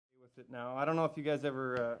with it now. I don't know if you guys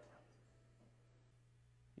ever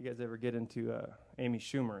get into Amy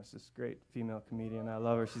Schumer. It's this great female comedian. I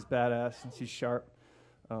love her. She's badass and she's sharp.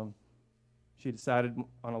 She decided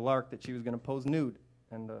on a lark that she was going to pose nude,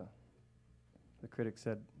 and the critic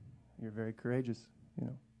said, "You're very courageous." You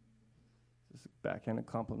know, it's a backhanded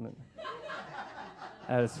compliment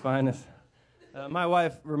at its finest. My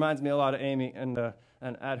wife reminds me a lot of Amy, and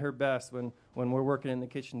at her best, when we're working in the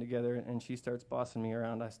kitchen together and she starts bossing me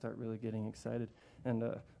around, I start really getting excited. And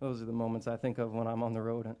those are the moments I think of when I'm on the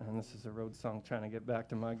road, and this is a road song trying to get back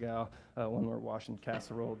to my gal when we're washing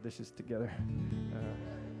casserole dishes together.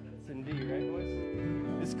 It's in D, right,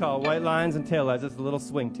 boys? This is called White Lines and Taillights. It's a little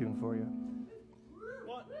swing tune for you.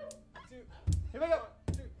 1, 2, here we go.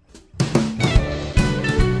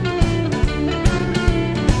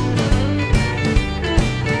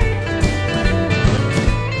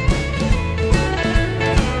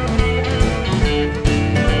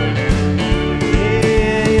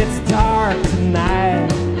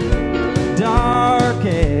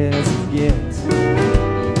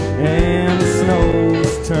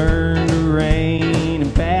 Turn to rain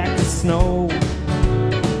and back to snow.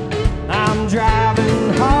 I'm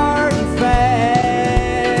driving hard and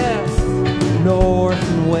fast, north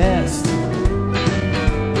and west.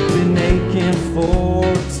 Been aching for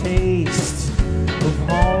a taste of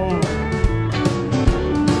home.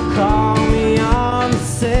 Call me on the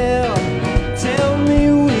cell, tell me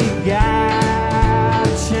we got a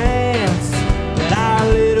chance, that our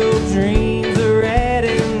little dreams are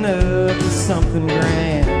adding up to something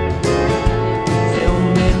grand.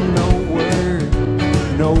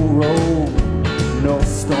 No road, no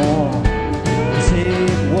storm,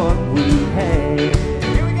 take what we had.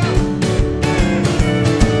 Here we go!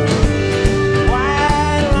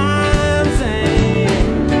 White lines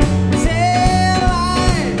and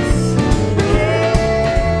taillights, carry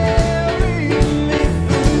me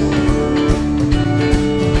through.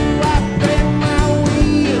 I bet my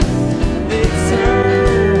wheels, they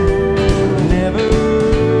turn, never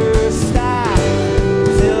stop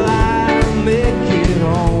till I make it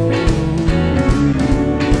home.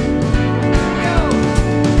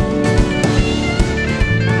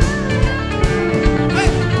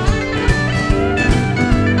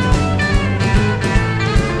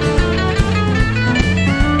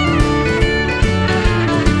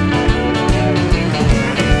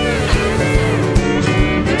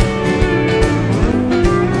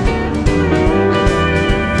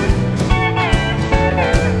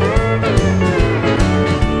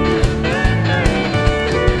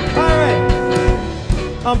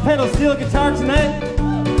 On pedal steel guitar tonight,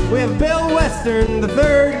 we have Bill Western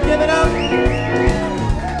III. Give it up.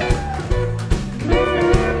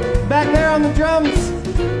 Back there on the drums,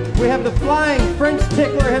 we have the flying French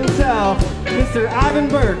tickler himself, Mr. Ivan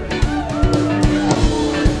Burke.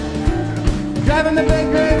 Driving the big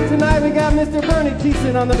rig tonight, we got Mr. Bernie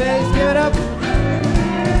Thiessen on the bass. Give it up.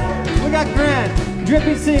 We got Grant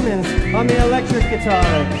Drippy Siemens on the electric guitar.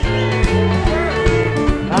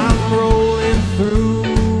 I'm rolling through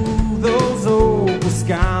those old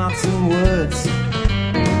Wisconsin woods,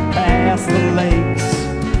 past the lakes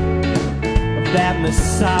of that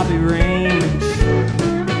Mesabi range.